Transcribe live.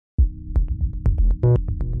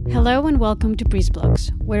Hello and welcome to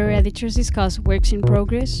Breezeblock, where our editors discuss works in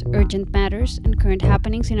progress, urgent matters, and current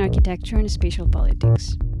happenings in architecture and spatial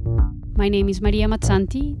politics. My name is María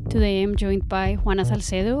Mazzanti. Today I am joined by Juana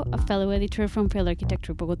Salcedo, a fellow editor from Field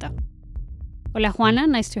Architecture Bogotá. Hola Juana,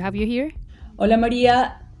 nice to have you here. Hola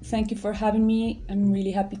María, thank you for having me. I'm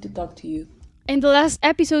really happy to talk to you. In the last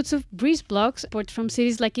episodes of Breezeblock, reports from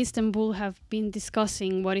cities like Istanbul have been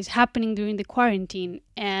discussing what is happening during the quarantine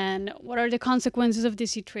and what are the consequences of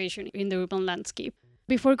this situation in the urban landscape.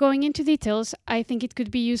 Before going into details, I think it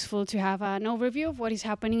could be useful to have an overview of what is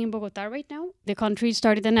happening in Bogotá right now. The country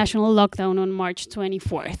started a national lockdown on March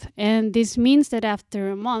 24th, and this means that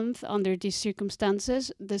after a month under these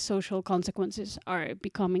circumstances, the social consequences are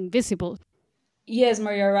becoming visible. Yes,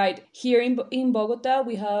 Maria, right. Here in Bogotá,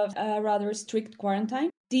 we have a rather strict quarantine.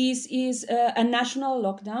 This is a national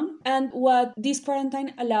lockdown, and what this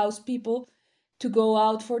quarantine allows people to go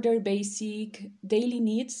out for their basic daily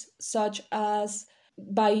needs, such as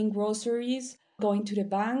buying groceries, going to the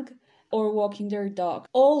bank, or walking their dog.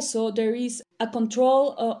 Also, there is a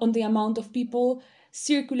control on the amount of people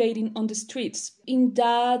circulating on the streets. In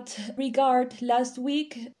that regard, last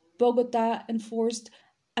week, Bogotá enforced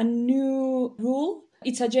a new rule.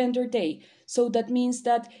 It's a gender day. So that means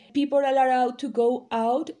that people are allowed to go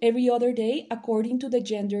out every other day according to the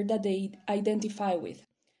gender that they identify with.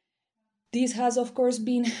 This has, of course,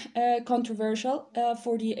 been controversial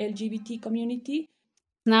for the LGBT community.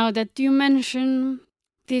 Now that you mention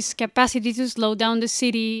this capacity to slow down the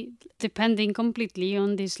city, depending completely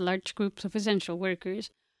on these large groups of essential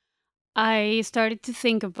workers, I started to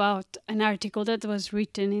think about an article that was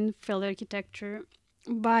written in Field Architecture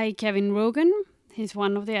by Kevin Rogan. He's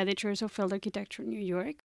one of the editors of Field Architecture New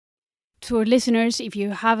York. To our listeners, if you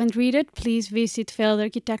haven't read it, please visit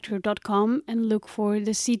fieldarchitecture.com and look for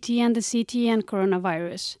the city and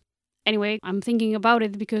coronavirus. Anyway, I'm thinking about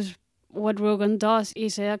it because what Rogan does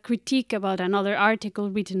is a critique about another article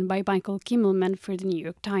written by Michael Kimmelman for the New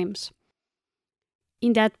York Times.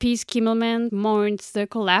 In that piece, Kimmelman mourns the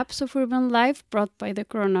collapse of urban life brought by the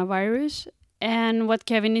coronavirus. And what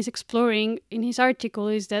Kevin is exploring in his article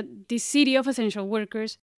is that this city of essential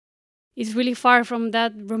workers is really far from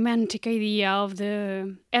that romantic idea of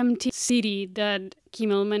the empty city that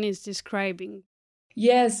Kimmelman is describing.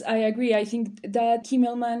 Yes, I agree. I think that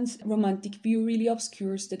Kimmelman's romantic view really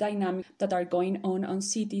obscures the dynamics that are going on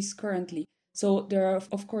cities currently. So there are,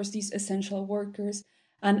 of course, these essential workers.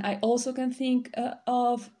 And I also can think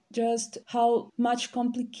of just how much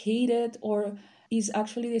complicated or is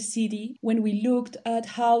actually the city when we looked at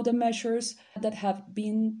how the measures that have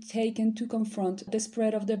been taken to confront the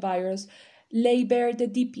spread of the virus lay bare the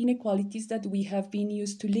deep inequalities that we have been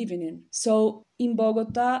used to living in. So in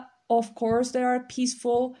Bogotá, of course, there are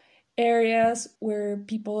peaceful areas where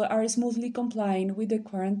people are smoothly complying with the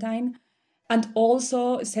quarantine, and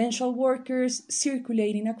also essential workers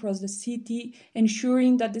circulating across the city,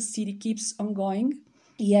 ensuring that the city keeps on going.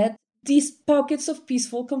 Yet, these pockets of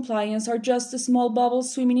peaceful compliance are just a small bubble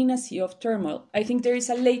swimming in a sea of turmoil. I think there is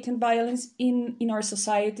a latent violence in our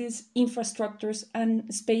societies, infrastructures,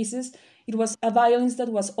 and spaces. It was a violence that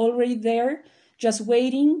was already there, just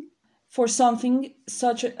waiting for something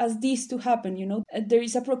such as this to happen. There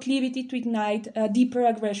is a proclivity to ignite a deeper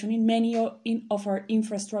aggression in many of our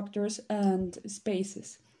infrastructures and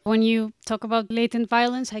spaces. When you talk about latent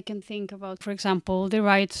violence, I can think about, for example, the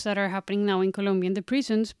riots that are happening now in Colombia in the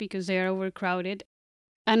prisons because they are overcrowded,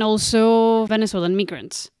 and also Venezuelan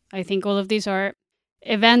migrants. I think all of these are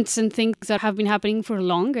events and things that have been happening for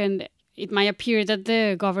long, and it might appear that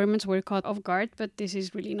the governments were caught off guard, but this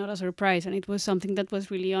is really not a surprise, and it was something that was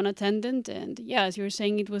really unattended, and yeah, as you were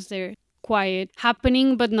saying, it was there quiet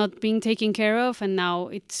happening, but not being taken care of, and now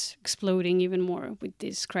it's exploding even more with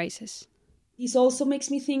this crisis. This also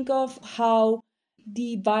makes me think of how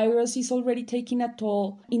the virus is already taking a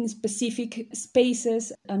toll in specific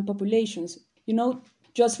spaces and populations.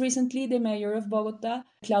 Just recently, the mayor of Bogotá,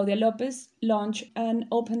 Claudia Lopez, launched an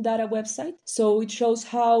open data website. So it shows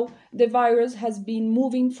how the virus has been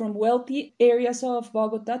moving from wealthy areas of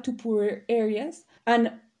Bogotá to poorer areas,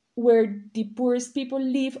 and where the poorest people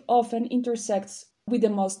live often intersects with the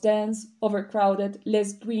most dense, overcrowded,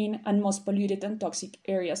 less green, and most polluted and toxic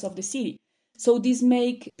areas of the city. So this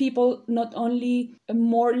makes people not only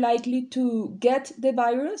more likely to get the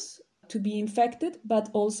virus, to be infected, but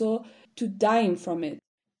also to die from it.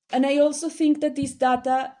 And I also think that this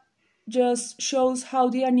data just shows how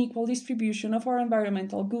the unequal distribution of our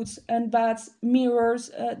environmental goods and bads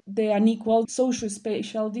mirrors the unequal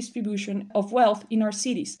socio-spatial distribution of wealth in our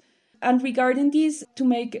cities. And regarding this, to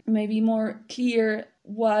make maybe more clear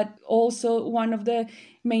what also one of the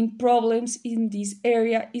main problems in this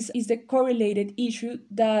area is the correlated issue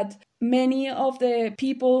that many of the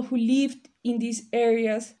people who lived in these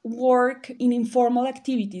areas work in informal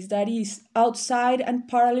activities, that is, outside and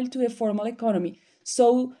parallel to the formal economy.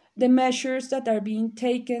 So the measures that are being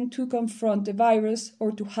taken to confront the virus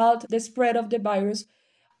or to halt the spread of the virus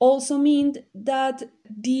also mean that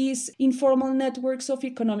these informal networks of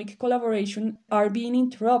economic collaboration are being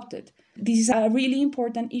interrupted. This is a really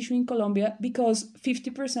important issue in Colombia because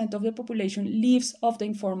 50% of the population lives off the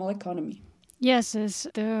informal economy. Yes, as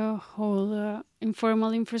the whole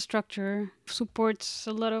informal infrastructure supports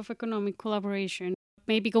a lot of economic collaboration.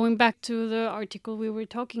 Maybe going back to the article we were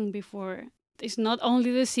talking before, it's not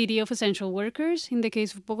only the city of essential workers in the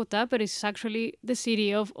case of Bogotá, but it's actually the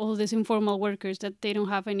city of all these informal workers that they don't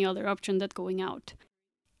have any other option than going out.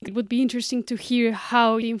 It would be interesting to hear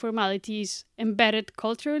how the informality is embedded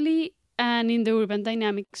culturally and in the urban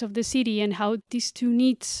dynamics of the city and how these two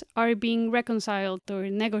needs are being reconciled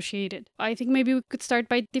or negotiated. I think maybe we could start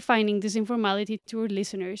by defining this informality to our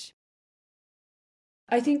listeners.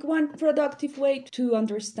 I think one productive way to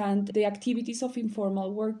understand the activities of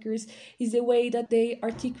informal workers is the way that they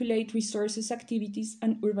articulate resources, activities,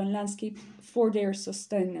 and urban landscape for their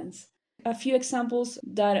sustenance. A few examples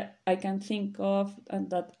that I can think of and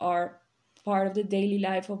that are part of the daily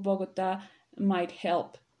life of Bogotá might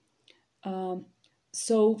help.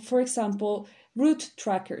 So, for example, route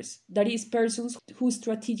trackers, that is, persons who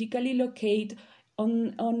strategically locate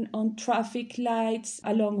on traffic lights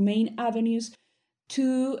along main avenues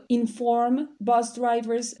to inform bus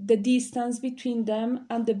drivers the distance between them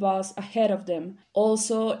and the bus ahead of them.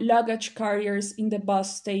 Also, luggage carriers in the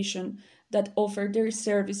bus station that offer their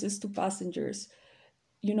services to passengers.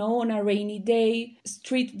 You know, on a rainy day,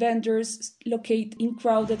 street vendors locate in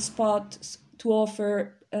crowded spots to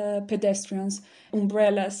offer pedestrians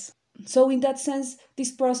umbrellas. So in that sense,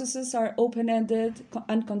 these processes are open-ended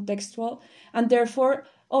and contextual, and therefore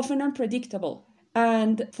often unpredictable.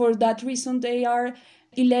 And for that reason, they are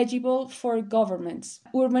illegible for governments.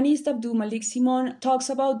 Urbanist Abdul Malik Simon talks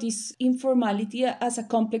about this informality as a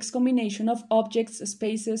complex combination of objects,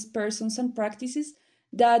 spaces, persons, and practices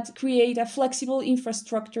that create a flexible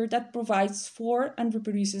infrastructure that provides for and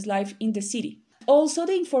reproduces life in the city. Also,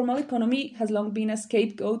 the informal economy has long been a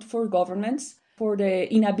scapegoat for governments, for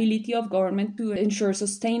the inability of government to ensure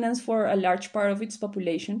sustenance for a large part of its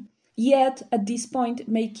population. Yet, at this point,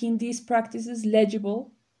 making these practices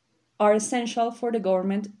legible are essential for the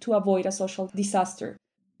government to avoid a social disaster.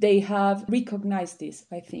 They have recognized this,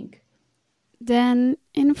 I think. Then,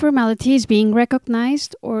 informality is being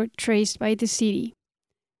recognized or traced by the city.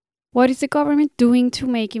 What is the government doing to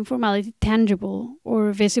make informality tangible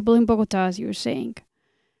or visible in Bogotá, as you're saying?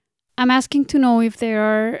 I'm asking to know if there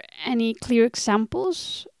are any clear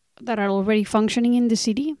examples that are already functioning in the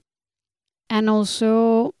city. And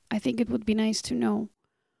also, I think it would be nice to know,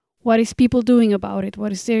 what is people doing about it?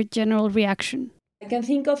 What is their general reaction? I can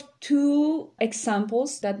think of two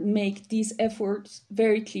examples that make these efforts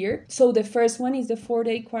very clear. So the first one is the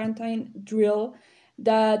 4-day quarantine drill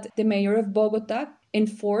that the mayor of Bogotá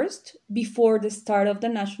enforced before the start of the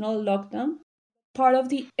national lockdown. Part of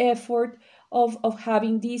the effort of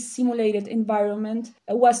having this simulated environment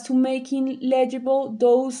was to making legible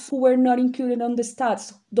those who were not included on the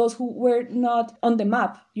stats, those who were not on the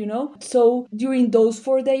map, you know? So during those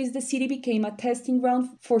 4 days, the city became a testing ground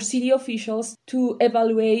for city officials to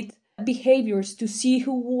evaluate behaviors, to see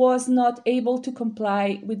who was not able to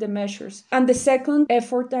comply with the measures. And the second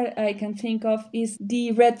effort that I can think of is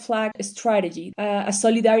the red flag strategy, a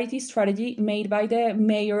solidarity strategy made by the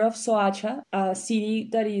mayor of Soacha, a city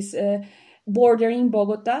that is bordering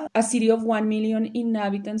Bogotá, a city of 1 million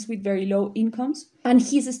inhabitants with very low incomes. And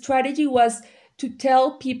his strategy was to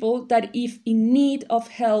tell people that if in need of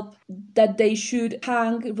help, that they should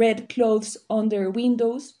hang red clothes on their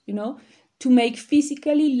windows, you know, to make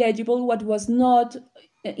physically legible what was not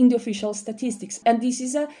in the official statistics. And this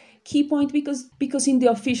is a key point because in the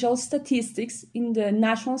official statistics, in the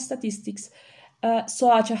national statistics,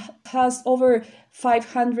 Soacha has over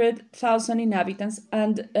 500,000 inhabitants,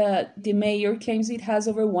 and the mayor claims it has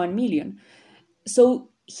over 1 million. So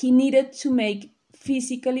he needed to make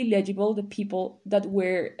physically legible the people that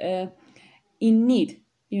were in need,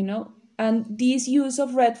 you know. And this use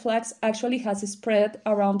of red flags actually has spread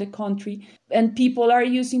around the country, and people are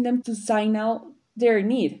using them to signal their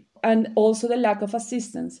need and also the lack of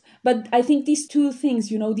assistance. But I think these two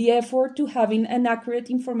things, you know, the effort to having an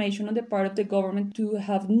accurate information on the part of the government, to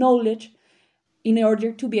have knowledge in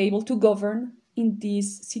order to be able to govern in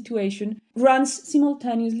this situation, runs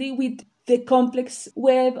simultaneously with the complex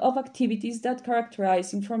web of activities that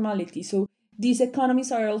characterize informality. So these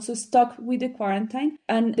economies are also stuck with the quarantine,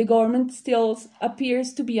 and the government still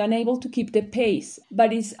appears to be unable to keep the pace,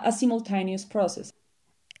 but it's a simultaneous process.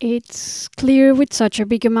 It's clear with such a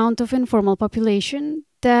big amount of informal population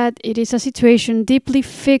that it is a situation deeply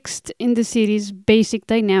fixed in the city's basic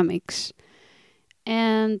dynamics.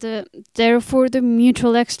 And therefore, the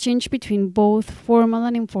mutual exchange between both formal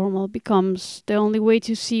and informal becomes the only way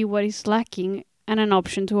to see what is lacking and an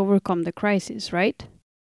option to overcome the crisis, right?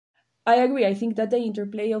 I agree. I think that the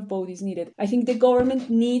interplay of both is needed. I think the government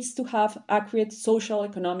needs to have accurate social,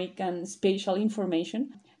 economic, and spatial information,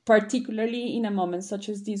 particularly in a moment such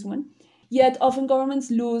as this one. Yet often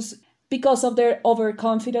governments lose because of their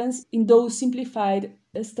overconfidence in those simplified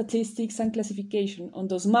statistics and classification on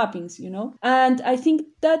those mappings, And I think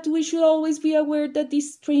that we should always be aware that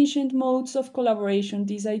these transient modes of collaboration,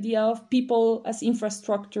 this idea of people as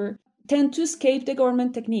infrastructure, tend to escape the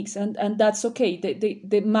government techniques, and that's okay.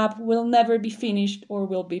 The map will never be finished or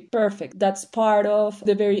will be perfect. That's part of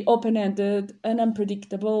the very open-ended and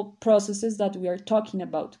unpredictable processes that we are talking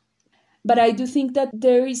about. But I do think that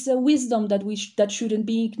there is a wisdom that shouldn't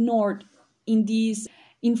be ignored in these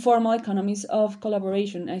informal economies of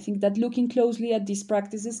collaboration. I think that looking closely at these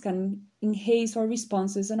practices can enhance our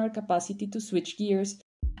responses and our capacity to switch gears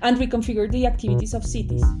and reconfigure the activities of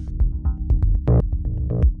cities.